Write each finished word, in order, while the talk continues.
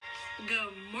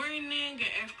Good morning, good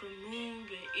afternoon,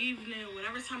 good evening,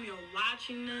 whatever time you're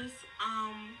watching this.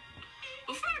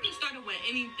 Before I get started with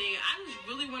anything, I just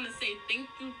really want to say thank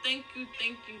you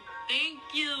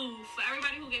for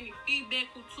everybody who gave me feedback,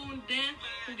 who tuned in,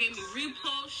 who gave me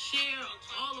repost, share,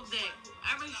 all of that.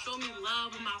 Whoever showed me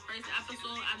love in my first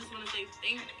episode, I just want to say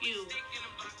thank you.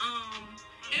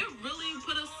 It really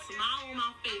put a smile on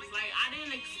my face. Like, I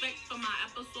didn't expect for my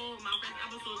first episode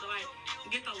to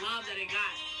get the love that it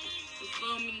got. You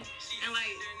feel me? And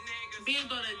being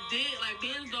though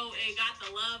it got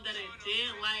the love that it did,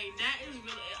 that is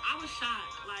really, I was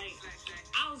shocked.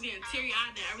 I was getting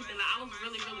teary-eyed and everything. I was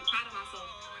really, really proud of myself.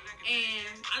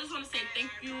 And I just want to say thank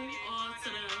you all to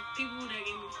the people that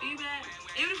gave me feedback.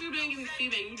 Even if you didn't give me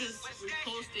feedback, you just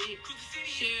reposted,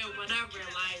 share, whatever.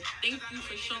 Thank you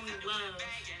for showing love.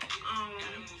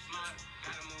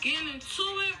 Getting into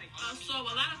it, so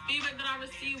a lot of feedback that I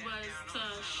received was to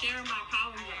share my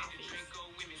problems that I face.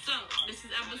 So, this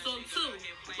is episode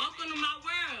 2. Welcome to my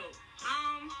world.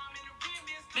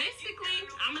 Basically,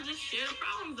 I'm going to just share the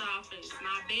problems that I face.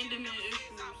 My abandonment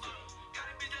issues.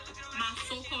 My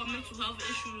so-called mental health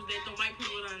issues that the white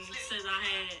people done said I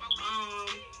had.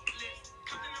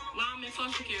 Why I'm in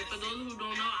foster care. For those who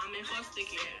don't know, I'm in foster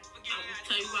care. I will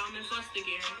tell you why I'm in foster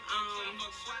care.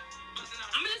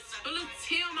 I'm just gonna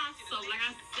tell myself, like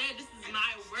I said, this is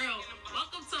my world.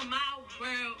 Welcome to my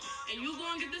world. And you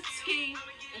gonna get this tea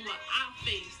on what I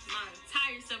faced my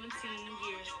entire 17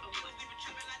 years of life.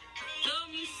 Feel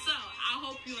me? So, I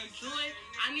hope you enjoy.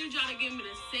 I need y'all to give me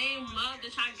the same love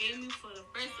that y'all gave me for the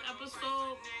first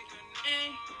episode. And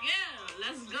yeah,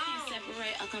 let's go. Can't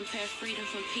separate or compare freedom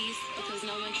from peace, because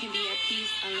no one can be at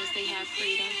peace unless they have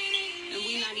freedom. And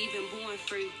we not even born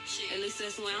free. At least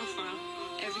that's where I'm from.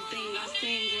 Everything I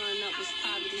seen growing up was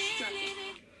poverty stricken.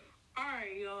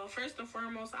 Alright, y'all. First and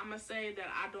foremost, I'm gonna say that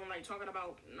I don't like talking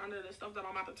about none of the stuff that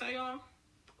I'm about to tell y'all.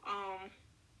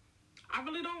 I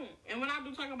really don't. And when I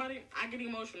do talk about it, I get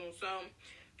emotional. So,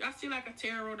 y'all see a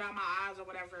tear roll down my eyes or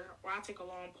whatever, or I take a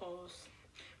long pause.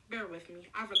 Bear with me.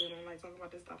 I really don't like talking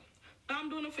about this stuff. But I'm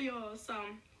doing it for y'all. So,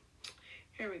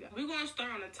 here we go. We're going to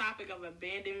start on the topic of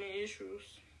abandonment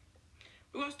issues.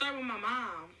 We're going to start with my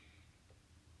mom.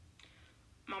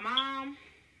 My mom.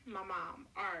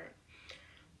 Alright.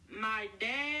 My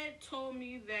dad told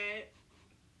me that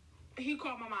he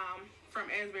called my mom from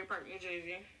Asbury Park, New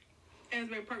Jersey.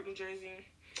 Asbury Park, New Jersey.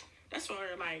 That's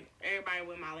where, everybody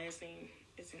with my last name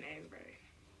is in Asbury.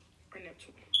 Or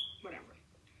Neptune. Whatever.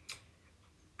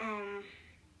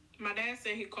 My dad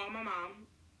said he called my mom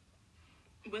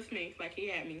with me, he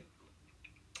had me.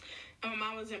 And my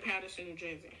mom was in Patterson, New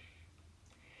Jersey.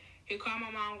 He called my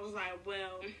mom, was like,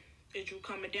 well, is you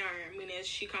coming down? I mean, is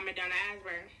she coming down to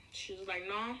Asbury? She was like,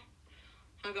 no.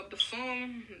 Hung up the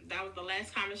phone. That was the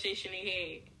last conversation they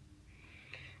had.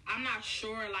 I'm not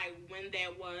sure, when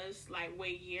that was,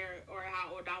 what year or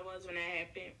how old I was when that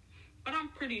happened. But I'm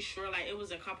pretty sure, it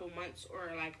was a couple months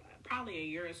or, probably a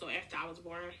year or so after I was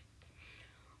born.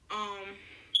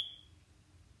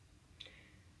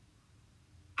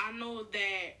 I know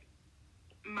that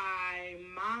my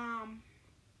mom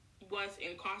was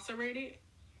incarcerated.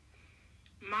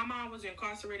 My mom was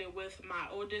incarcerated with my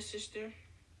oldest sister,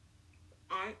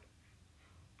 aunt.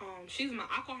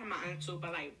 I call her my aunt too,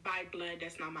 but by blood,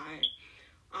 that's not my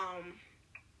aunt.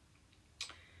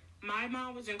 My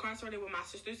mom was incarcerated with my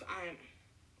sister's aunt.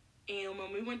 And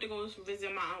when we went to go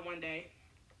visit my aunt one day,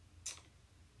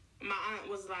 my aunt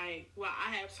was like, well,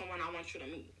 I have someone I want you to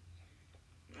meet.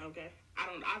 Okay.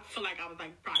 I feel like I was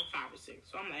probably 5 or 6.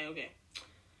 So I'm like, okay.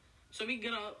 So we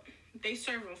get up. They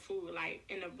serving food.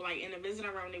 In the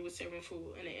visitor room, they were serving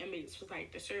food. And the inmates was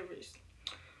the servers.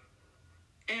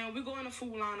 And we go in the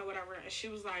food line or whatever. And she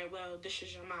was like, well, this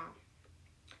is your mom.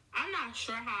 I'm not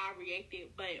sure how I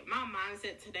reacted. But my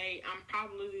mindset today, I'm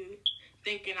probably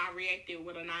thinking I reacted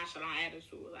with a nonchalant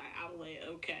attitude. I was like,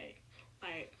 okay.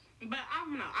 But I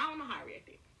don't know how I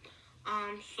reacted.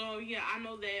 So yeah, I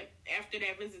know that after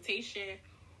that visitation,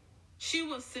 she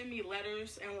would send me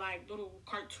letters and little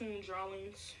cartoon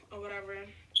drawings or whatever.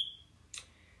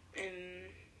 And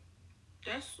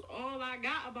that's all I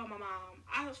got about my mom.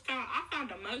 I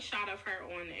found a mugshot of her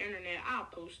on the internet. I'll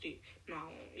post it.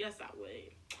 No, yes I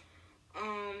would.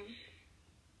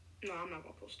 No, I'm not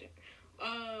gonna post it.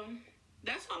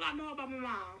 That's all I know about my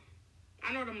mom.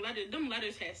 I know them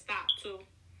letters had stopped too.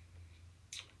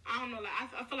 I don't know,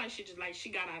 I feel like she just, she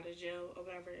got out of jail or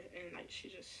whatever, and, she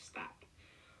just stopped.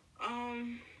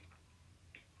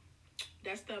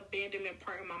 That's the abandonment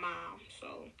part of my mom,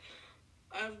 so,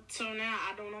 till now,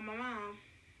 I don't know my mom.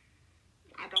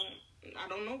 I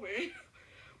don't know her.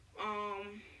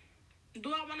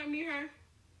 Do I want to meet her?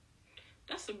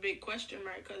 a big question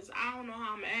mark because I don't know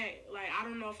how I'm at. Like, I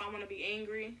don't know if I want to be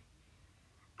angry.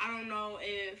 I don't know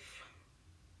if,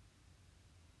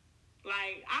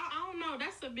 like, I don't know.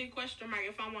 That's a big question mark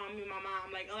if I want to meet my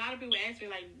mom. Like, a lot of people ask me,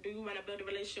 like, do you want to build a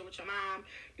relationship with your mom?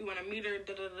 You want to meet her?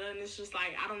 And it's just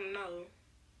like, I don't know.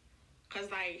 Because,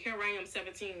 like, here I am,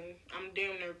 17. I'm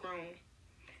damn near grown.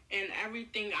 And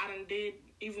everything I done did,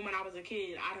 even when I was a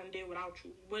kid, I done did without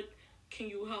you. What can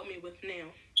you help me with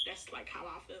now? That's, like, how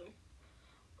I feel.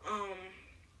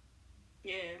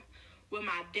 Yeah. With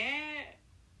my dad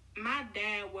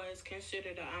was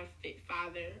considered an unfit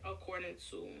father according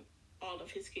to all of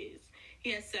his kids.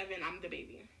 He has 7, I'm the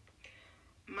baby.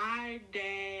 My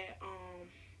dad,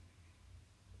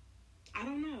 I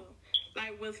don't know.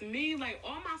 Like, with me, like,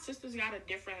 all my sisters got a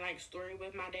different, like, story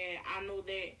with my dad. I know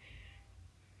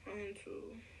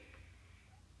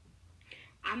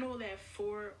that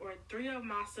 4 or 3 of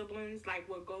my siblings, like,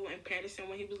 would go in Patterson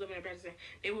when he was living in Patterson.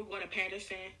 They would go to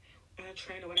Patterson on a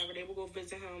train or whatever. They would go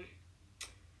visit him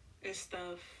and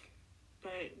stuff.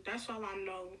 But that's all I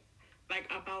know, like,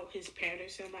 about his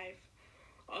Patterson life.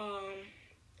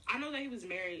 I know that he was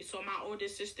married. So my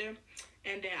oldest sister,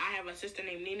 and then I have a sister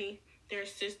named Nene. They're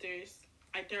sisters.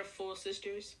 Like, they're full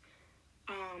sisters.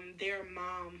 Their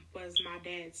mom was my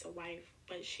dad's wife,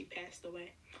 but she passed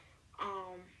away.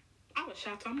 I was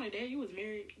shocked. I'm like, Dad, you was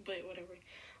married, but whatever.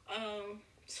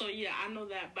 So yeah, I know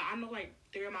that. But I know, like,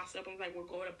 3 of my siblings, like, would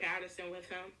go to Patterson with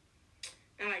him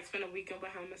and, like, spend a weekend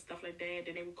with him and stuff like that.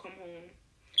 Then they would come home.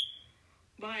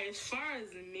 But, like, as far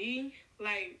as me,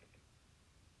 like,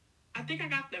 I think I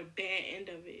got the bad end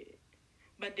of it.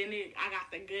 But then I got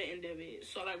the good end of it.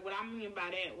 So, like, what I mean by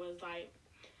that was, like,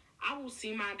 I will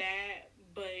see my dad,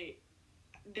 but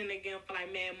then again, for,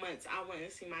 like, mad months, I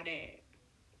wouldn't see my dad.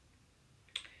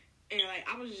 And, like,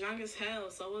 I was young as hell,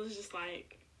 so it was just,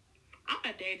 like, I'm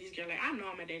a daddy's girl. Like, I know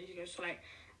I'm a daddy's girl. So, like,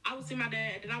 I would see my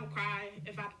dad, and then I would cry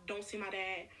if I don't see my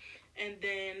dad. And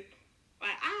then,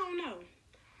 like, I don't know.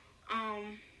 I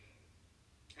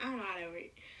don't know how that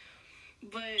works.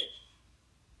 But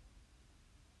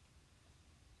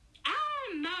I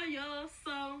don't know, y'all.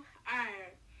 So,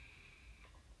 alright.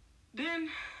 Then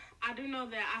I do know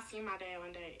that I seen my dad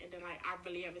one day, and then, like, I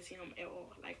really haven't seen him at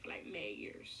all, like, for, like, mad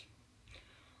years.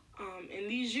 In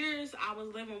these years, I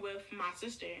was living with my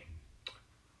sister.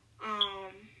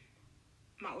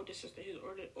 My older sister, his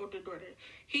older daughter.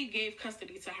 He gave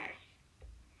custody to her.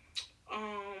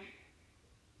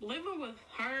 Living with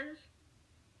her,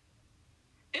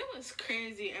 it was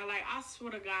crazy. And, like, I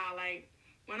swear to God, like,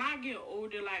 when I get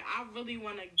older, like, I really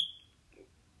want to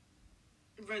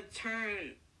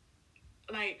return.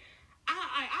 Like,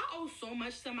 I owe so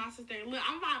much to my sister. Look,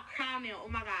 I'm about to cry now. Oh,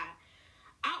 my God.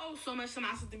 I owe so much to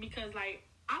my sister because, like,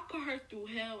 I put her through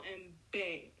hell and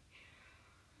back.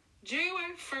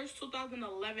 January 1st,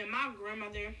 2011, my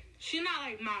grandmother, she's not,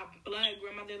 like, my blood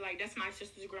grandmother. Like, that's my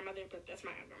sister's grandmother, but that's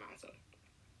my grandma, so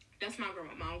that's my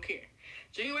grandma. I don't care.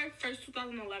 January 1st,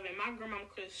 2011, my grandma,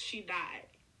 Chris, she died.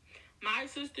 My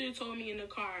sister told me in the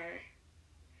car,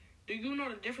 do you know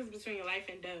the difference between life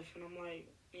and death? And I'm like,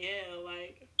 yeah,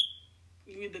 like,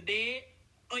 you either dead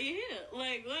or you're here.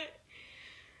 Like, what?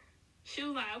 She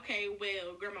was like, okay,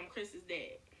 well, Grandma Chris is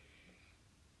dead.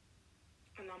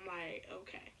 And I'm like,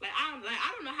 okay. Like, I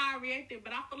don't know how I reacted,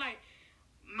 but I feel like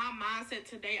my mindset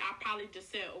today, I probably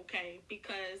just said, okay,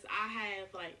 because I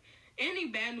have, like, any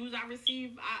bad news I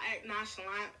receive, I act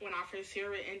nonchalant when I first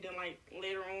hear it, and then, like,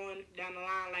 later on down the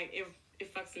line, like,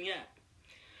 it fucks me up.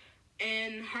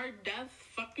 And her death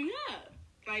fucked me up.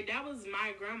 Like, that was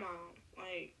my grandma.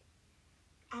 Like,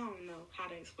 I don't know how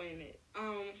to explain it.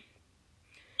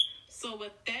 So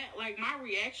with that, like, my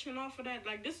reaction off of that,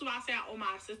 like, this is why I say I owe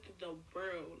my sister the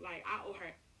world. Like, I owe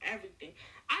her everything.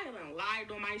 I even lied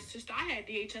on my sister. I had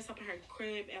DHS up in her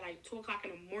crib at, like, 2 o'clock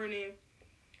in the morning.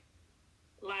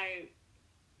 Like,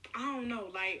 I don't know.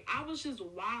 Like, I was just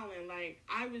wilding. Like,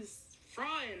 I was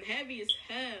frauding heavy as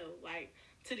hell, like,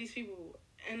 to these people.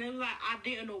 And it was like, I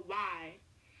didn't know why.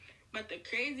 But the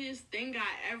craziest thing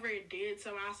I ever did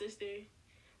to my sister,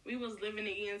 we was living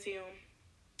in ENTM.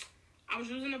 I was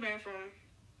using the bathroom,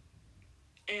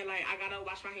 and, like, I gotta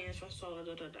wash my hands first, so and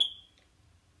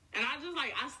I just,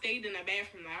 like, I stayed in the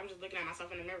bathroom, like, I was just looking at myself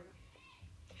in the mirror,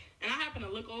 and I happened to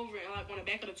look over, and, like, on the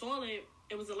back of the toilet,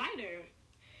 it was a lighter,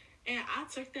 and I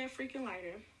took that freaking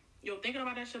lighter. Yo, thinking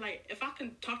about that shit, like, if I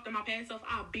can talk to my past self,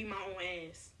 I'll beat my own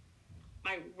ass.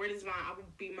 Like, word is mine, I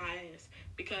would beat my ass,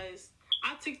 because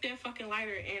I took that fucking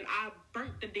lighter, and I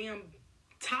burnt the damn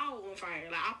towel on fire.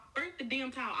 Like, I burnt the damn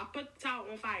towel. I put the towel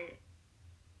on fire.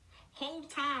 Whole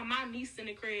time, my niece in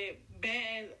the crib,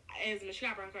 bad asthma. She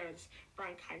got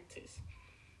bronchitis.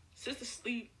 Sister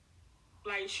sleep.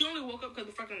 like, she only woke up because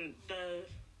the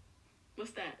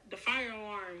fire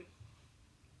alarm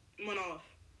went off.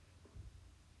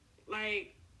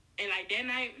 Like, and like that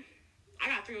night, I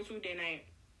got 302 that night.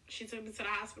 She took me to the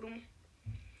hospital.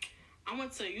 I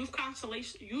went to youth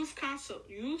consolation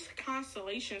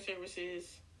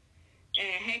services in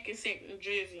Hackensack, New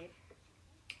Jersey.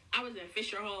 I was in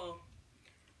Fisher Hall.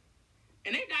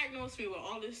 And they diagnosed me with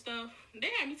all this stuff. They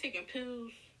had me taking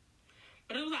pills.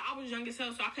 But it was like I was young as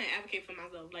hell, so I couldn't advocate for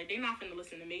myself. Like, they not finna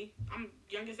listen to me. I'm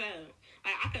young as hell.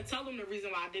 Like, I could tell them the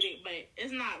reason why I did it, but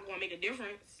it's not gonna make a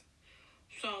difference.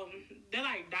 So, they,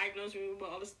 like, diagnosed me with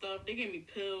all this stuff. They gave me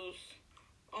pills.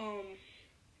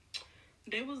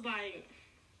 They was like,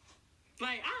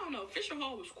 I don't know. Fisher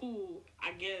Hall was cool,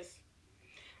 I guess.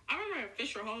 I remember at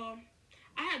Fisher Hall,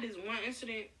 I had this one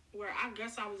incident where I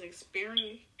guess I was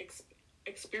experimenting.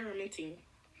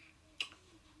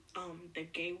 The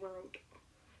gay world.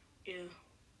 Yeah,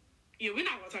 we're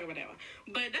not gonna talk about that one.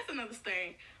 But that's another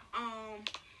thing.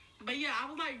 But yeah, I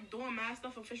was like doing mad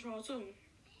stuff at Fisher Hall too.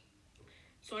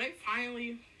 So they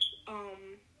finally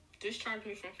discharged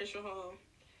me from Fisher Hall.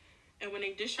 And when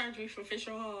they discharged me from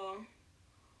Fisher Hall,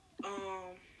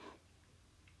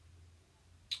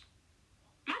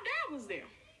 my dad was there.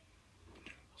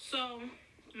 So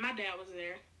my dad was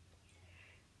there.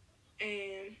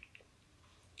 And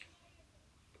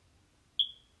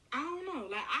I don't know.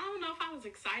 Like, I don't know if I was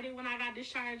excited when I got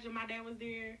discharged and my dad was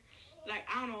there. Like,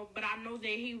 I don't know. But I know that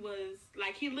he was,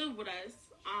 like, he lived with us.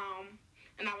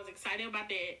 And I was excited about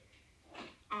that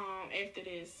after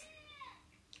this.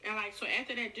 And, like, so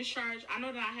after that discharge, I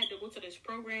know that I had to go to this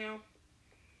program.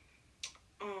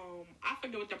 I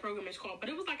forget what the program is called. But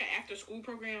it was, like, an after-school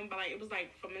program. But, like, it was,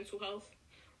 like, for mental health.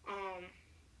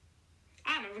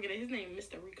 I never forget it. His name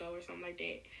Mr. Rico or something like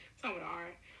that. Something with an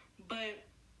R. But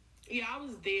yeah, I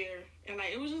was there, and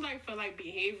like it was just like for like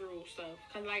behavioral stuff,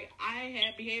 cause like I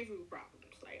had behavioral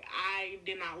problems. Like I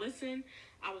did not listen.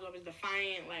 I was always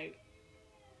defiant. Like,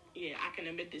 yeah, I can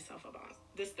admit this stuff about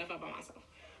myself.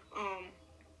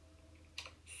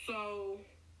 So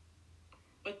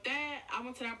with that, I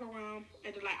went to that program,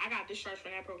 and then like I got discharged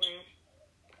from that program,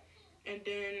 and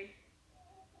then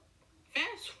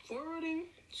fast forwarding.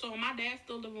 So my dad's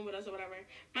still living with us or whatever.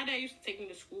 My dad used to take me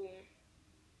to school.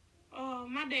 Oh,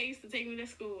 my dad used to take me to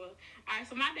school. Alright,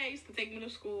 so my dad used to take me to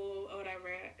school or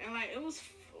whatever. And, like, it was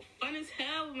fun as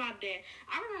hell with my dad.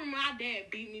 I remember my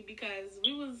dad beat me because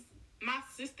we was at my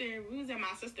sister's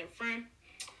friend's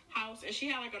house, and she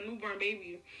had, like, a newborn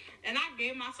baby. And I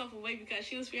gave myself away because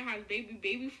she was feeding her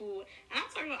baby food. And I'm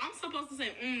supposed to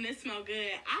say, this smell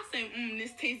good. I said,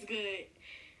 this tastes good.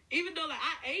 Even though, like,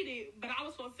 I ate it, but I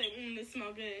was supposed to say, this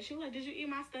smell good. And she was like, did you eat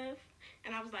my stuff?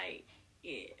 And I was like,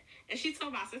 yeah. And she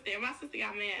told my sister, and my sister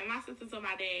got mad, and my sister told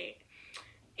my dad.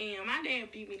 And my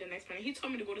dad beat me the next morning. He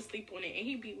told me to go to sleep on it, and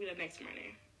he beat me the next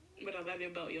morning with a leather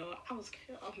belt, y'all. I was,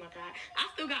 oh my God. I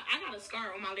got a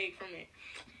scar on my leg from it.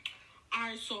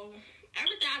 Alright, so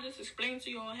everything I just explained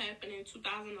to y'all happened in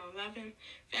 2011.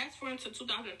 Fast forward to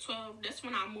 2012, that's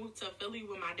when I moved to Philly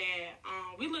with my dad.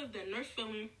 We lived in North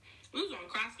Philly. We was on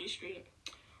Crosby Street.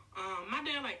 My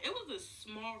dad, like, it was a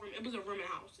small room. It was a rooming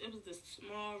house. It was this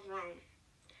small room.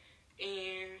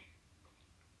 And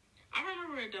I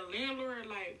remember the landlord,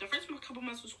 like, the first couple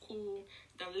months was cool.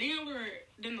 The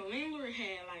landlord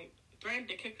had, like, threatened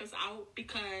to kick us out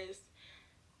because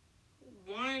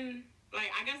one,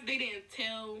 like, I guess they didn't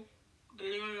tell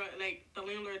the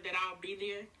landlord that I'll be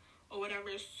there or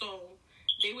whatever. So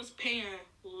they was paying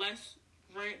less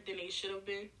rent than they should have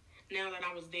been now that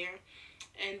I was there.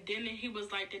 And then he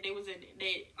was like that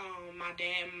my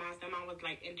dad and my stepmom was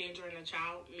like endangering a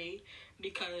child, me,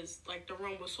 because like the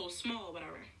room was so small,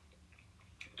 whatever.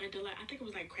 And then, like, I think it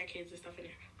was like crackheads and stuff in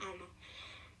there. I don't know.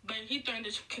 But he threatened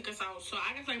to kick us out. So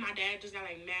I guess like my dad just got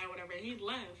like mad, whatever, and he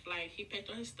left. Like he packed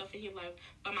all his stuff and he left.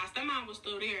 But my stepmom was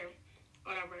still there,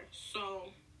 whatever.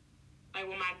 So like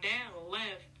when my dad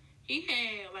left, he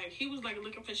was like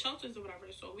looking for shelters or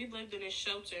whatever. So we lived in a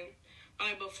shelter.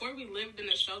 Like, before we lived in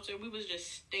the shelter, we was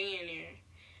just staying there.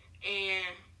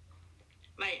 And,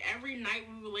 like, every night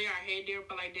we would lay our head there,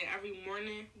 but, like, then every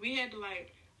morning, we had to,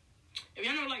 like, if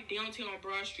y'all know, like, downtown on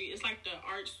Broad Street, it's, like, the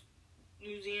arts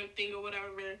museum thing or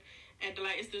whatever, and,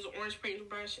 like, it's this orange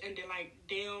paintbrush, and then, like,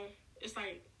 down, it's,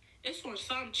 like, it's on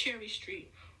some Cherry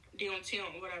Street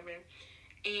downtown or whatever. And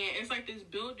it's, like, this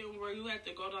building where you have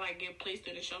to go to, like, get placed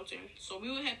in the shelter. So we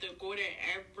would have to go there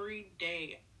every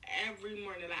day. Every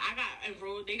morning, like I got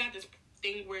enrolled. They got this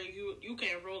thing where you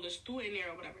can enroll a student there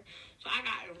or whatever. So I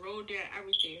got enrolled there,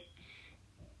 everything.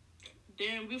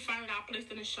 Then we finally got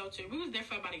placed in the shelter. We was there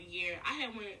for about a year. I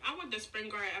went to Spring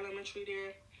Garden Elementary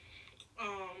there.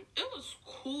 It was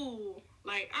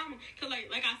Like, cause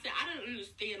like I said, I didn't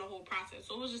understand the whole process.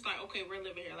 So it was just like, okay, we're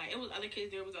living here. Like, it was other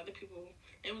kids, there was other people.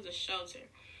 It was a shelter.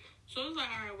 So it was like,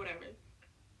 all right, whatever.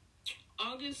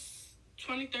 August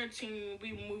 2013,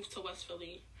 we moved to West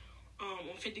Philly,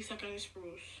 on 52nd and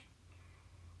Spruce.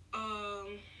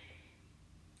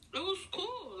 It was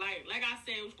cool. Like I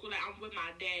said, it was cool. Like, I'm with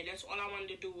my dad. That's all I wanted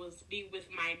to do was be with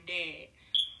my dad.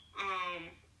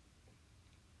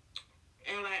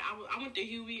 And like I went to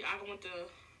Huey. I went to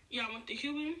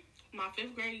Huey. My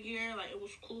 5th grade year. Like, it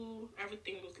was cool.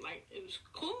 Everything was like, it was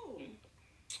cool.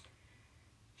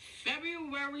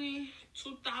 February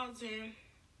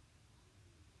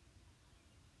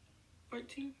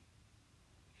 2014,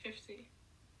 15.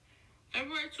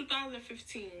 February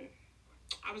 2015.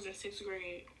 I was in 6th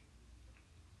grade.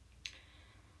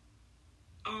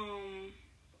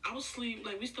 I was asleep.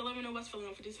 Like, we still living in West Philly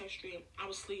on 52nd Street. I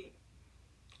was asleep.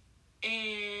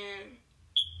 And,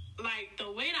 like,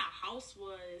 the way the house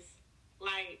was,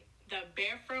 like, the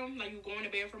bathroom, like, you go in the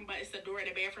bathroom, but it's the door in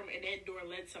the bathroom, and that door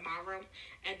led to my room.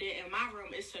 And then in my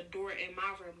room, it's the door in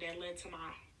my room that led to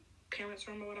my parents'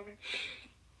 room or whatever.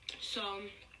 So,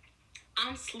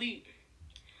 I'm asleep.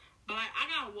 But, like, I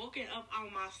got woken up out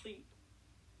of my sleep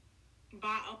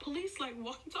by a police, like,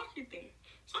 walkie-talkie thing.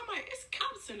 So I'm like, it's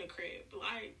cops in the crib.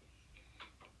 Like,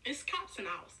 it's cops in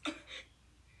the house.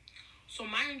 So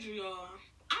mind you, y'all,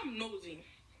 I'm nosy.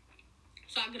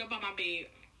 So I get up out my bed,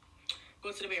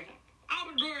 go to the bathroom. Out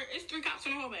the door, it's 3 cops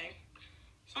in the hallway.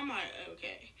 So I'm like,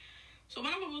 okay. So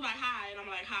one of them was like, hi, and I'm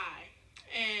like, hi.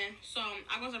 And so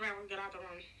I go to the bathroom, get out the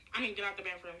bathroom.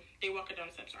 They walking down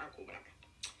the steps. All right, cool, whatever.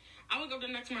 I wake up the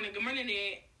next morning. Good morning,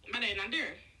 Dad. My dad not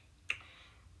there.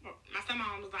 My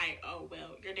stepmom was like, oh,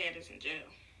 well, your dad is in jail.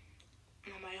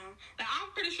 And I'm like, huh? Like,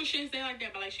 I'm pretty sure she didn't say it like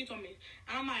that, but, like, she told me.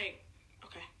 And I'm like,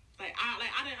 okay. Like, I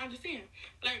didn't understand.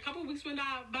 Like, a couple weeks went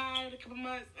by, a couple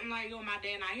months, and, like, yo, my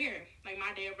dad not here. Like,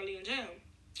 my dad really in jail.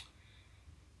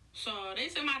 So, they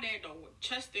said my dad, though,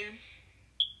 Chester.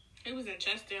 He was in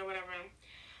Chester or whatever.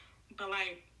 But,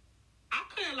 like, I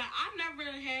couldn't, like, I never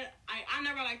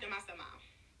liked my stepmom.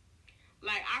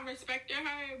 Like, I respected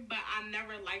her, but I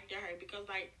never liked her because,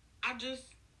 like,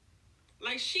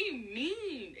 like, she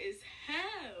mean as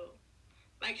hell.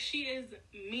 Like, she is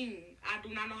mean. I do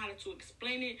not know how to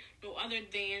explain it no other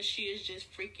than she is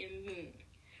just freaking mean.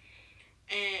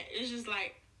 And it's just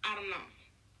like, I don't know.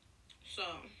 So,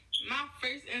 my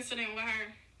first incident with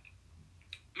her,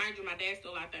 mind you, my dad's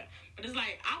still out there. But it's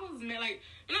like, I was mad, like,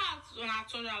 you know when I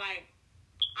told y'all, like,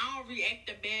 I don't react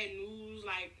to bad news,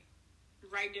 like,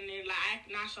 right then and there, like, I act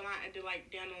nonchalant, and then, like,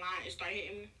 down the line, it started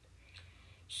hitting me.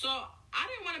 So, I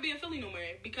didn't want to be a Philly no more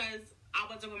because I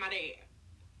wasn't with my dad.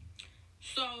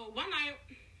 So, one night,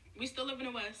 we still living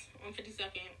in West on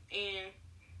 52nd, and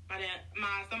my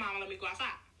stepmom let me go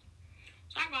outside.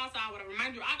 So, I go outside, whatever.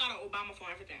 Mind you, I got an Obama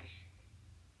phone, everything.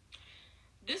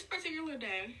 This particular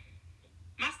day,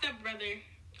 my stepbrother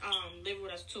lived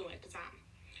with us too at the time.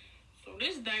 So,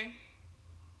 this day,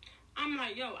 I'm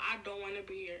like, yo, I don't want to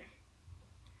be here.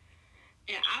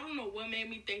 And I don't know what made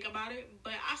me think about it,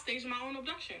 but I staged my own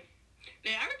abduction.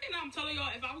 Now, everything that I'm telling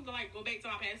y'all, if I was to, like, go back to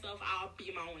my past self, I'll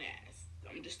beat my own ass.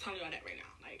 I'm just telling y'all that right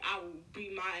now. Like, I will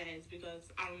beat my ass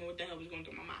because I don't know what the hell was going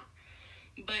through my mind.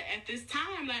 But at this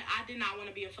time, like, I did not want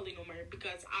to be a Philly no more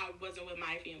because I wasn't with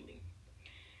my family.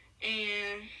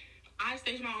 And I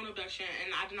staged my own abduction,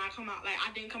 and I did not come out, like,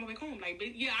 I didn't come back home. Like,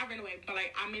 yeah, I ran away, but,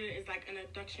 like, I made it as, like, an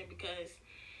abduction because,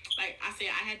 like I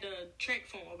said, I had the track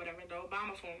phone or whatever, the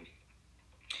Obama phone.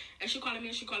 And she calling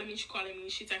me. She texting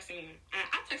me. And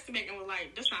I texted back and was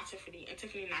like, this not Tiffany. And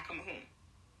Tiffany not coming home.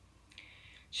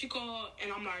 She called,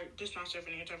 and I'm like, this not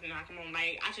Tiffany. And Tiffany not coming home.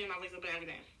 Like, I changed my voice up and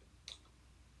everything.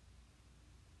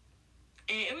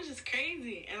 And it was just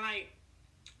crazy. And, like,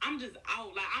 I'm just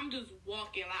out. Like, I'm just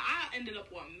walking. Like, I ended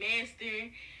up on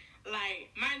Master. Like,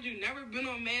 mind you, never been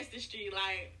on Master Street.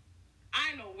 Like,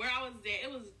 I didn't know where I was at.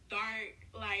 It was dark.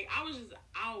 Like, I was just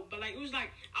out. But, like, it was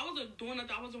like, I wasn't doing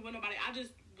nothing. I wasn't with nobody. I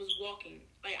just was walking.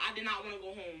 Like, I did not want to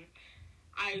go home.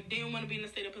 I didn't want to be in the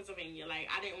state of Pennsylvania. Like,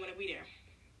 I didn't want to be there.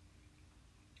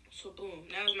 So, boom.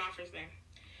 That was my first day.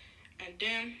 And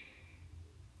then,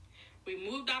 we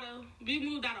moved out of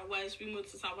West. We moved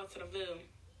to Southwest to the Ville.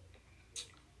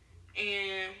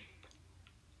 And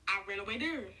I ran away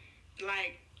there.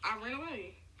 Like, I ran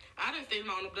away. I didn't stage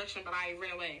my own abduction, but I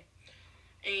ran away.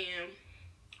 And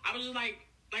I was just like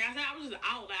I said, I was just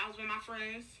out. Like, I was with my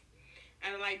friends.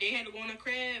 And, like, they had to go in the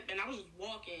crib, and I was just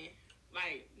walking.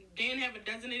 Like, didn't have a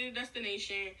designated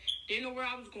destination. Didn't know where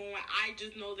I was going. I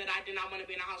just know that I did not want to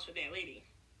be in the house with that lady.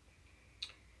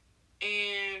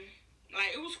 And,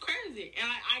 like, it was crazy. And,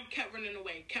 like, I kept running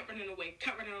away.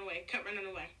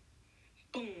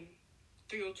 Boom.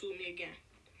 302 me again.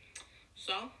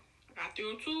 So, I got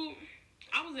 302.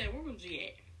 I was at, where was he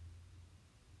at?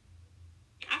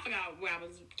 I forgot where I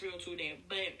was 302 there,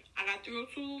 but I got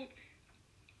 302,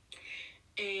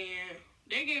 and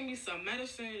they gave me some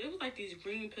medicine. It was like these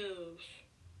green pills.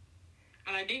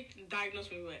 And like they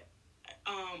diagnosed me with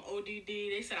ODD.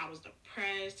 They said I was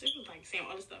depressed. It was like saying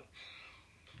all this stuff.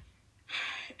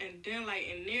 And then like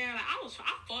in there, like I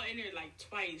fought in there like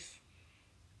twice.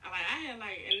 Like I had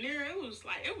like in there, it was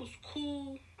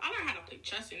cool. I learned how to play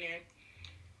chess in there.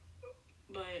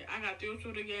 But I got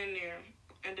 302 to get in there.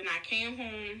 And then I came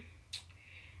home.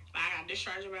 Like I got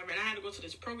discharged or whatever. And I had to go to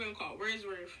this program called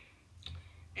Wordsworth.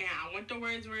 And I went to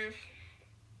Wordsworth.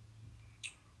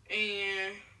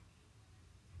 And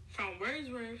from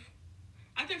Wordsworth,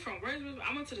 I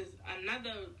went to this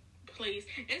another place.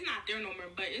 It's not there no more,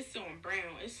 but it's on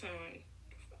Brown. It's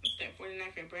that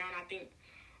 49th and Brown, I think.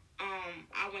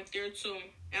 I went there too.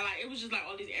 And like it was just like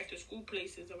all these after school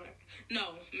places or whatever.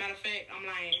 No, matter of fact, I'm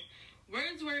lying.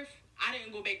 Wordsworth, I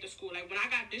didn't go back to school. Like when I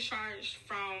got discharged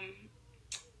from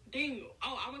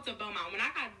I went to Belmont. When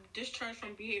I got discharged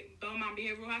from Belmont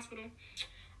Behavioral Hospital,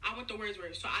 I went to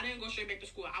Wordsworth. So I didn't go straight back to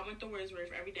school. I went to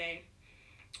Wordsworth every day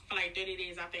for like 30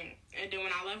 days, I think. And then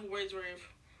when I left Wordsworth,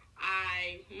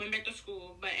 I went back to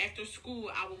school. But after school,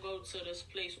 I would go to this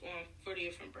place on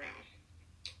 40th and Brown.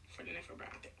 49th and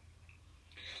Brown, I think.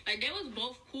 Like, they was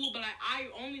both cool, but like I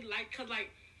only like, cause like,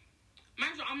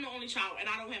 mind you, I'm the only child, and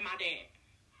I don't have my dad.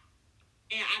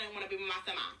 And I didn't want to be with my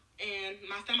stepmom. And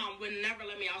my stepmom would never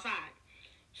let me outside.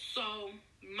 So,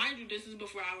 mind you, this is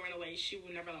before I ran away. She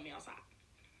would never let me outside.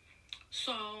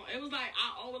 So, it was like,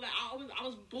 I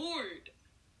was bored.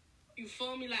 You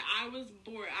feel me? Like, I was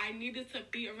bored. I needed to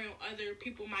be around other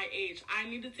people my age. I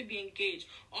needed to be engaged.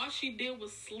 All she did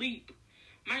was sleep.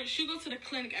 She go to the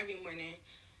clinic every morning.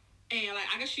 And, like,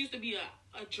 I guess she used to be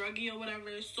a druggie or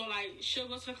whatever. So, like, she'll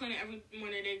go to the clinic every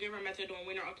morning. They give her methadone,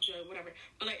 win her up the drug, whatever.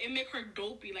 But, like, it make her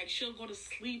dopey. Like, she'll go to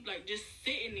sleep, like, just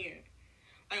sitting there.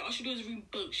 Like, all she do is read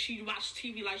books. She watch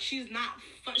TV. Like, she's not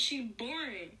fun. She's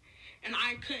boring. And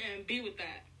I couldn't be with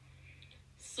that.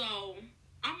 So,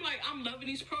 I'm loving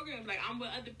these programs. Like, I'm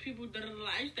with other people.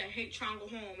 I used to hate trying to go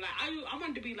home. Like, I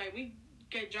wanted to be, like, we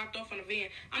get dropped off on a van.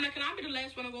 I'm like, can I be the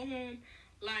last one to go home?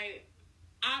 Like,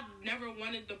 I never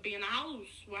wanted to be in a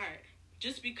house with her.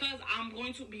 Just because I'm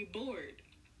going to be bored.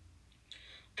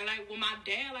 And, like, with my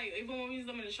dad, like, even when we was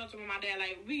living in the shelter with my dad,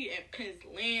 like, we at Penn's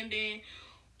Landing,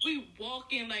 we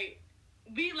walking, like,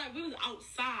 we was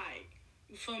outside.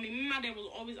 You feel me? Me and my dad was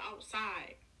always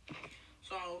outside.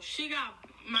 So,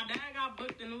 my dad got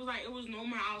booked, and it was like, it was no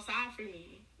more outside for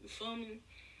me. You feel me?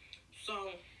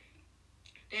 So,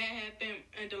 that happened.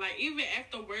 And then, like, even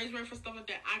after Wordsworth and stuff like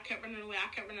that, I kept running away.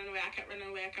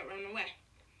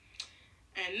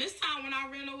 And this time when I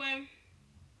ran away,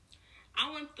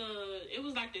 it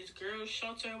was like this girls'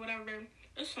 shelter or whatever.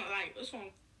 It's on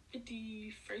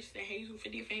 50th and Hazel,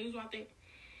 I think.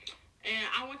 And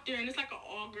I went there, and it's like an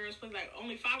all-girls place. Like,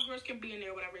 only 5 girls can be in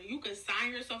there, whatever. You could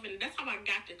sign yourself in. That's how I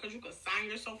got there, because you could sign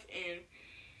yourself in.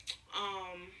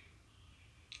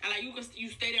 And, like, you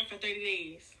stay there for 30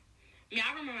 days. I mean,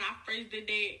 I remember when I first did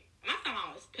that, my time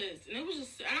I was pissed. And I was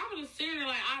just sitting there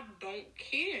like, I don't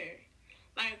care.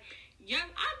 Like, yes,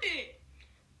 I didn't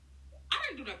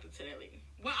do nothing to that lady.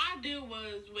 What I did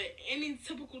was what any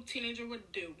typical teenager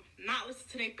would do. Not listen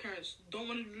to their parents. Don't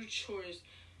want to do chores.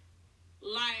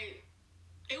 Like,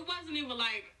 it wasn't even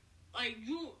like I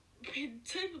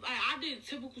did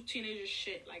typical teenager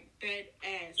shit, like dead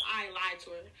ass. I lied to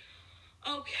her.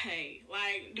 Okay,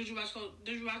 like, did you watch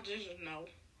Dishes? No.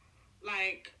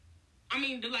 Like, I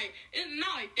mean, it's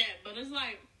not like that, but it's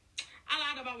like, I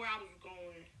lied about where I was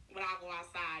going when I go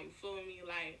outside, you feel me?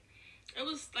 Like, it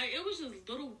was just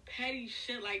little petty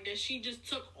shit like that she just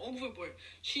took overboard.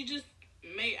 She just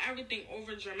made everything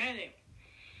over dramatic.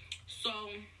 So,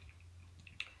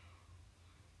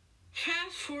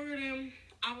 fast forwarding,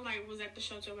 I was at the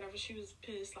shelter or whatever. She was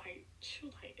pissed. It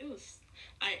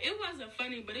wasn't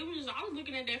funny, but it was just, I was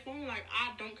looking at that phone like,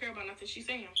 I don't care about nothing she's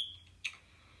saying.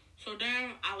 So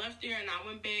then I left there and I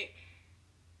went back.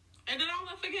 And then I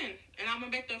left again. And I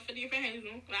went back to 50th and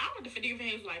Hazel. Like, I went to 50th and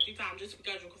Hazel like 3 times just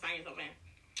because you could sign yourself in.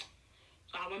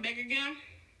 So I went back again.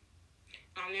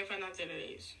 I'm there for another 30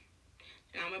 days.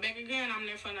 And I went back again. I'm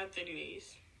there for another 30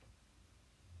 days.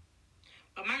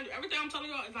 But mind you, everything I'm telling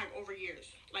y'all is like over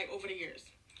years. Like over the years.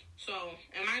 So,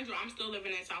 and mind you, I'm still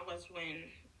living in Southwest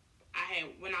when I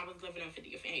was living in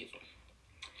 50th and Hazel.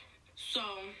 So,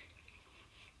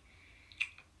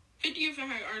 50th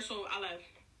and her, so I left.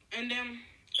 And then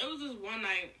it was this one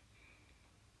night.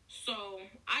 So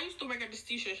I used to work at this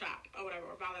t-shirt shop or whatever,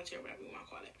 or volunteer, whatever you want to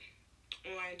call it.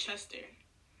 on Chester.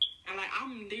 And, like,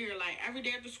 I'm there, like, every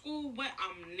day after school,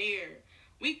 I'm there.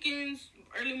 Weekends,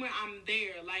 early when I'm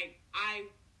there, like, I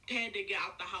had to get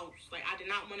out the house. Like, I did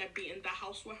not want to be in the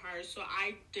house with her, so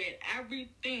I did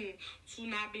everything to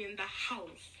not be in the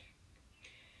house.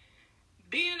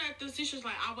 Being at the teacher's,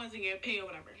 like, I wasn't getting paid or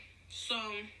whatever. So,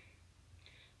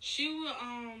 she would,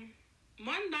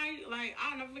 one night, like,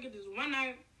 I'll never forget this. One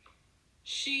night,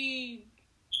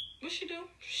 what'd she do?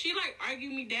 She, like,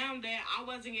 argued me down that I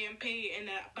wasn't getting paid and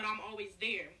that, but I'm always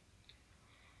there.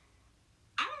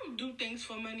 I don't do things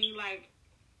for money. Like,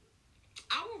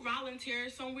 I will volunteer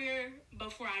somewhere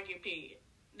before I get paid.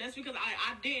 That's because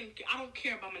I don't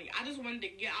care about money. I just wanted to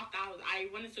get out the house. I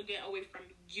wanted to get away from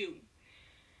you.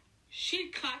 She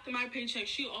clocked my paycheck.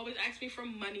 She always asked me for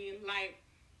money. Like,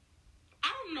 I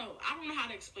don't know how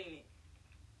to explain it.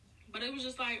 But it was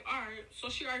just like, all right. So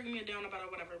she argued me down about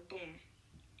it, whatever. Boom.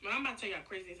 But I'm about to tell you how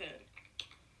crazy it's head.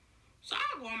 So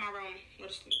I go in my room, go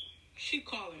to sleep. She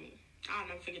calling me. I'll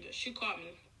never forget this. She called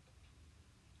me.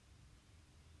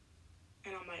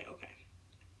 And I'm like, okay.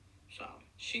 So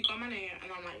she called my name,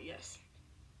 and I'm like, yes.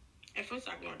 At first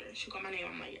I ignored her. She called my name,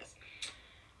 I'm like, yes.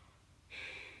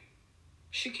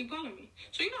 She keep calling me.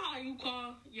 So you know how, like, you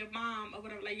call your mom or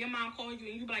whatever, like, your mom calls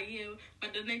you and you be like, yeah,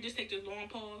 but then they just take this long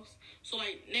pause. So,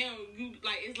 like, now you,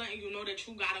 like, it's letting you know that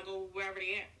you gotta go wherever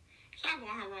they at. So I go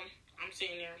in her room. I'm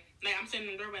sitting there. Like, I'm sitting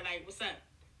in the doorway, like, what's up?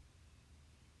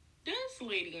 This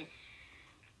lady.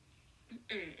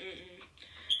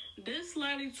 This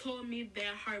lady told me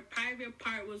that her private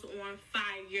part was on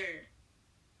fire.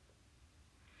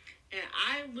 And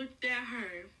I looked at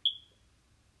her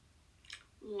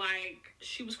like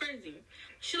she was crazy.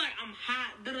 She like, I'm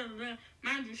hot, da-da-da-da.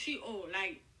 Mind you, she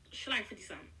like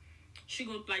 50-something. She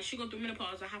go through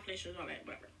menopause and hot flashes, all that,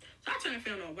 whatever. So I turn the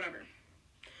film on, whatever.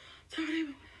 So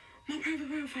my private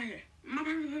part on fire. My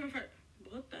private part on fire.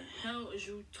 What the hell is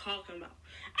you talking about?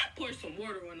 I poured some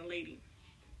water on the lady.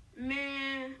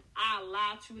 Man, I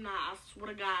lied to you not. I swear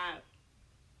to God.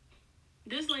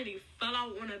 This lady fell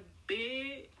out on a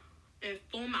bed and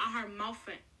foam out her mouth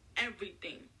and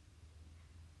everything.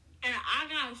 And I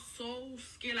got so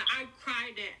scared. Like, I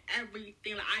cried at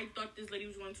everything. Like, I thought this lady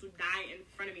was going to die in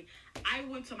front of me. I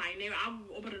went to my neighbor. I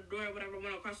opened the door or whatever,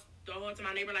 went across the hall to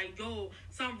my neighbor, like, yo,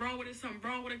 something wrong with it, something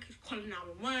wrong with it. Calling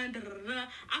 911, da-da-da-da.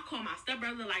 I called my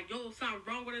stepbrother, like, yo, something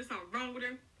wrong with it, something wrong with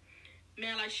her.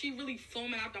 Man, like, she really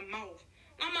foaming out the mouth.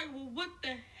 I'm like, well, what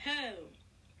the hell?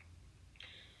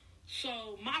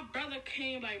 So, my brother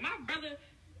came, like,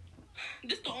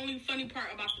 this the only funny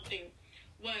part about the thing,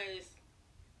 was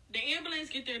the ambulance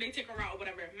get there, they take her out or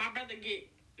whatever. My brother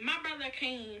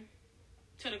came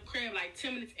to the crib, like,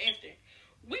 10 minutes after.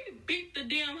 We beat the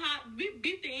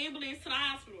ambulance to the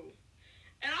hospital.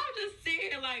 And I'm just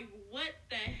saying, like, what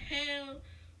the hell?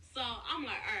 So, I'm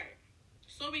like, all right.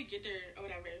 So we get there or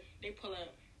whatever. They pull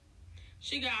up.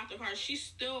 She got out the car. She's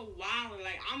still wilding.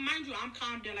 Like, mind you, I'm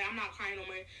calm down. Like, I'm not crying no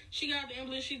more. She got out the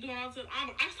ambulance. She's doing all this.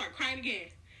 I start crying again.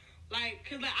 Like,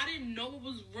 because, like, I didn't know what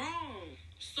was wrong.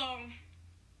 So,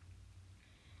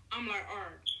 I'm like, all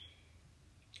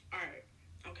right.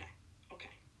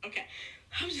 Okay.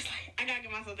 I'm just like, I gotta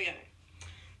get myself together.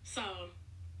 So,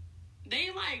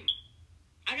 they, like,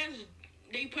 I guess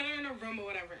they put her in a room or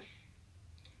whatever.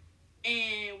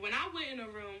 And when I went in the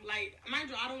room, like, mind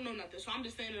you, I don't know nothing, so I'm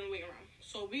just standing in the waiting room.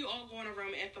 So we all go in the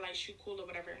room after, like, she cooled or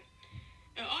whatever.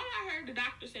 And all I heard the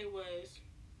doctor say was,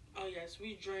 oh, yes,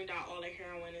 we drained out all the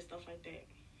heroin and stuff like that.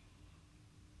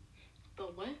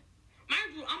 But what?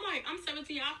 Mind you, I'm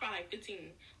 17, I was probably, like, 15,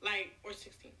 like, or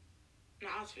 16. No,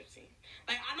 I was 15.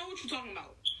 Like, I know what you're talking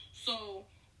about. So,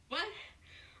 what?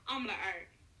 I'm like, all right.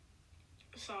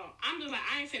 So, I'm just like,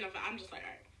 I ain't saying nothing. I'm just like, all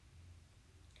right.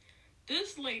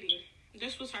 This lady,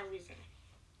 this was her reason.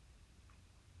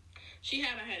 She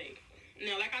had a headache.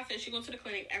 Now, like I said, she goes to the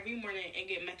clinic every morning and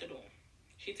get methadone.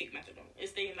 She take methadone.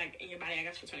 It's staying, like, in your body, I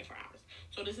guess, for 24 hours.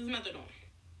 So, this is methadone.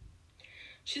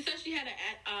 She said she had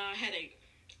a headache.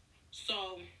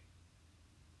 So,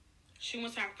 she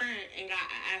went to her friend and got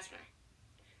an aspirin.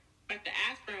 But the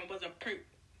aspirin was a perk.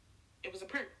 It was a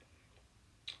perk.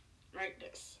 Right,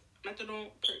 this.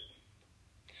 Methadone perk.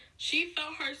 She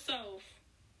felt herself,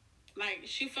 like,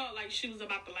 she felt like she was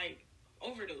about to, like,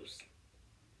 overdose.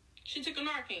 She took a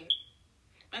Narcan.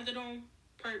 Methadone,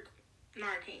 perk,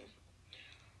 Narcan.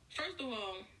 First of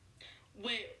all,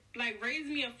 what, like, raised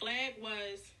me a flag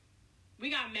was, we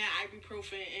got mad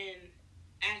ibuprofen and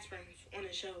aspirins on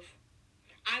the shelf.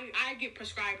 I get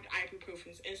prescribed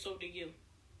ibuprofen, and so do you.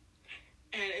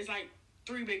 And it's like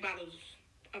 3 big bottles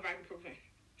of ibuprofen.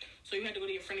 So you had to go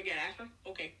to your friend to get aspirin?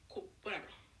 Okay, cool, whatever.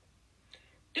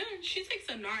 Then she takes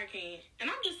a Narcan. And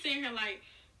I'm just sitting here like,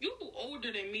 you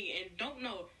older than me and don't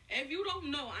know. If you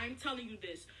don't know, I'm telling you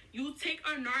this. You take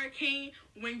a Narcan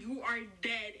when you are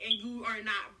dead and you are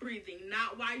not breathing,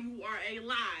 not while you are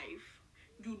alive.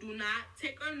 You do not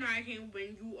take a Narcan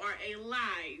when you are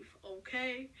alive,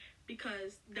 okay?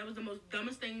 Because that was the most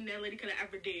dumbest thing that lady could have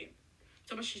ever did.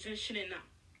 So much she didn't know.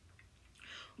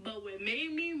 But what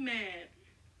made me mad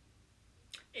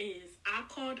is I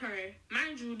called her.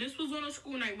 Mind you, this was on a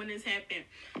school night when this happened.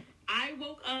 I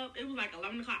woke up. It was like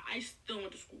 11 o'clock. I still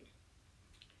went to school.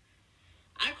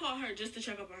 I called her just to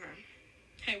check up on her.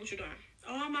 Hey, what you doing?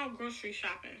 Oh, I'm out grocery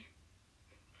shopping.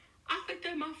 I picked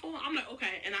up my phone. I'm like,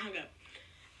 okay. And I hung up.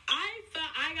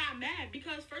 I got mad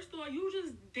because, first of all, you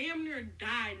just damn near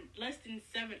died less than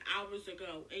 7 hours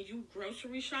ago. And you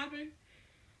grocery shopping?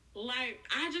 Like,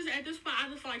 at this point, I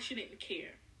just felt like she didn't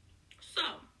care. So,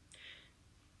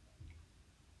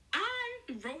 I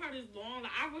wrote her this long,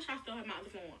 like, I wish I still had my other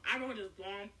phone. I wrote her this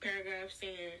long paragraph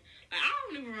saying, like, I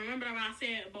don't even remember what I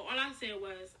said, but all I said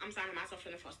was, I'm signing myself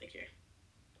into foster care.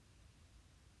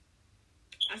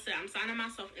 I said, I'm signing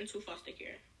myself into foster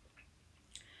care.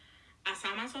 I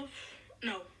signed myself,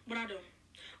 no, what'd I do?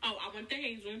 Oh, I went to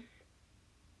Hazel.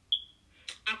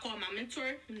 I called my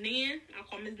mentor, Nan. I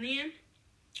called Ms. Nan.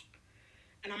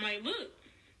 And I'm like, look,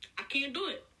 I can't do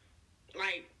it.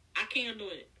 Like, I can't do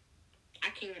it. I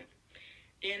can't.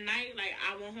 That night, like,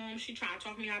 I went home. She tried to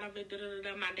talk me out of it.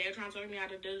 My dad trying to talk me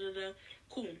out of it.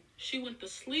 Cool. She went to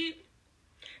sleep.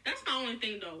 That's my only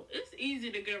thing, though. It's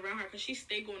easy to get around her because she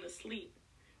stayed going to sleep.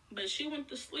 But she went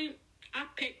to sleep. I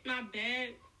picked my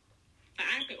bag. Like,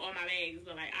 I didn't pick all my bags,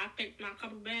 but, like, I picked my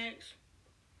couple bags.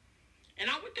 And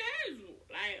I went to Hazel.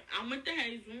 Like, I went to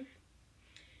Hazel.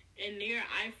 And there,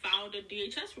 I filed a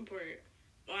DHS report.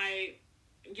 Like,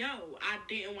 yo, I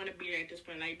didn't want to be there at this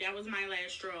point. Like, that was my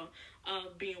last straw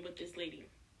of being with this lady.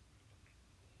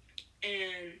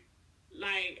 And,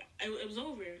 like, it was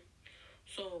over.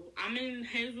 So, I'm in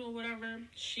Hazel or whatever.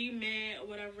 She mad or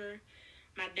whatever.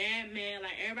 My dad mad.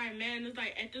 Like, everybody mad. And it's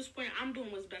like, at this point, I'm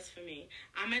doing what's best for me.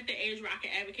 I'm at the age where I can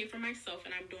advocate for myself,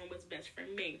 and I'm doing what's best for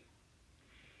me.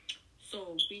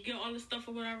 So, we get all the stuff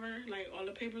or whatever. Like, all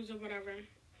the papers or whatever.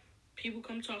 People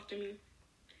come talk to me.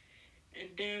 And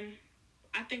then,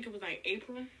 I think it was like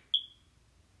April.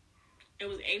 It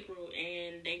was April.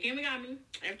 And they came and got me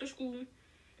after school.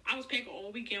 I was packing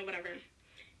all weekend, whatever.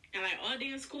 And like all day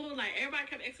in school, like everybody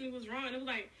kept asking me what's wrong. And it was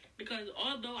like, because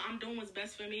although I'm doing what's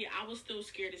best for me, I was still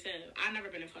scared as hell. I never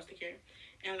been in foster care.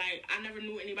 And like, I never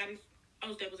knew anybody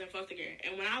else that was in foster care.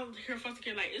 And when I hear foster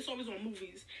care, like, it's always on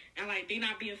movies. And like, they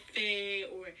not being fed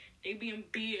or they being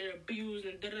beat or abused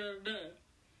and da-da-da-da.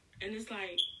 And it's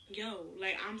like, yo,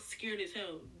 like, I'm scared as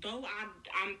hell. Though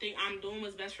I'm doing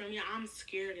what's best for me, I'm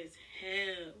scared as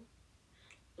hell.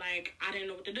 Like, I didn't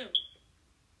know what to do.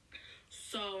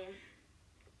 So,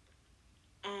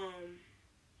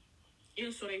 yeah,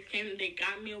 so they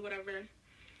got me or whatever.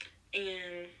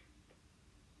 And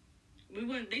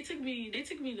they took me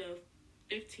to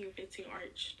 15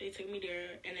 Arch. They took me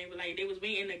there, and they were like, they was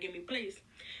waiting to give me place.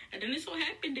 And then it so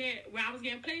happened that where I was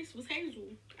getting placed was Hazel.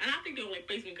 And I think they were like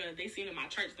placed me because they seen in my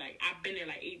church, like, I've been there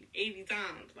like 80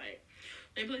 times. Like,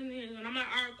 they placed me here, and I'm like,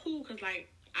 all right, cool, because like,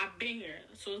 I've been here.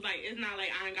 So it's like, it's not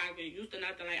like I ain't gotta get used to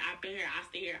nothing. Like, I've been here, I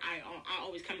stay here, I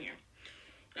always come here.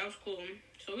 That was cool.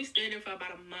 So we stayed there for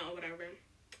about a month or whatever.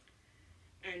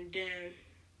 And then,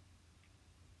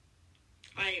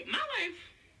 like, my life,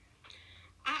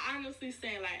 I honestly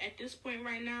say, like, at this point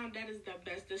right now, that is the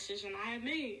best decision I have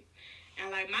made. And,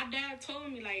 like, my dad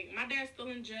told me, like, my dad's still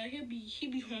in jail. He'll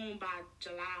be home by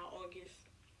July, August.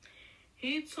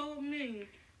 He told me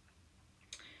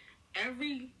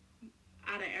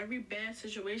out of every bad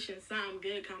situation, something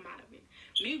good come out of it.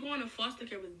 Me going to foster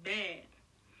care was bad.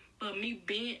 But me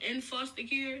being in foster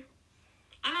care,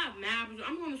 I have mad.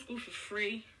 I'm going to school for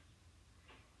free.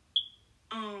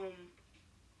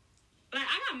 Like,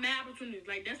 I got mad opportunities.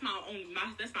 Like, that's my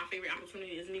favorite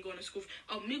opportunity is me going to school.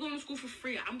 Me going to school for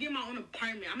free. I'm getting my own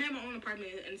apartment. I'm having my own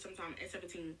apartment sometime at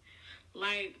 17.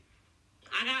 Like,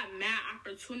 I got mad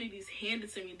opportunities handed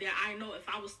to me that I know if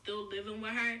I was still living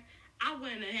with her, I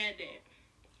wouldn't have had that.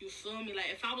 You feel me?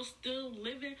 Like, if I was still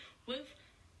living with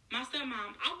my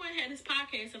stepmom, I wouldn't have this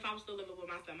podcast if I was still living with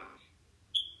my stepmom.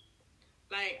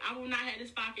 Like, I would not have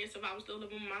this podcast if I was still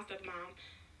living with my stepmom.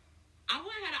 I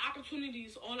wouldn't have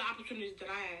all the opportunities that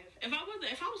I have. If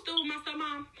I was still with my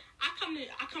stepmom, I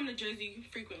come to Jersey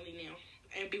frequently now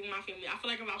and be with my family. I feel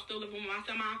like if I was still living with my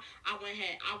stepmom, I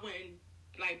wouldn't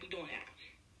like be doing that.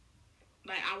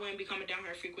 Like, I wouldn't be coming down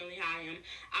here frequently how I am.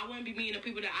 I wouldn't be meeting the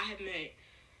people that I have met.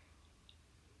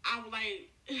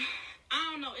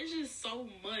 I don't know. It's just so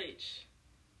much.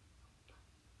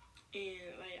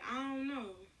 And, like, I don't know.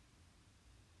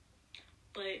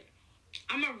 But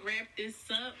I'm going to wrap this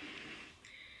up.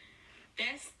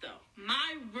 That's the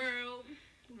My World.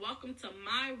 Welcome to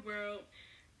My World.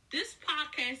 This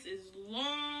podcast is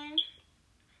long,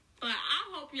 but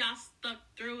I hope y'all stuck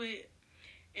through it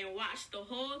and watched the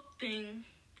whole thing.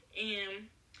 And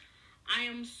I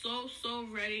am so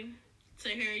ready to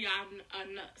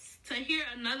hear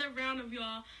another round of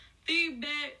y'all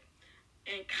feedback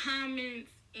and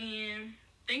comments. And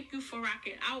thank you for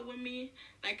rocking out with me.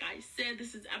 Like I said,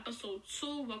 this is episode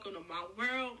 2. Welcome to My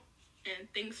World, and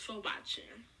thanks for watching.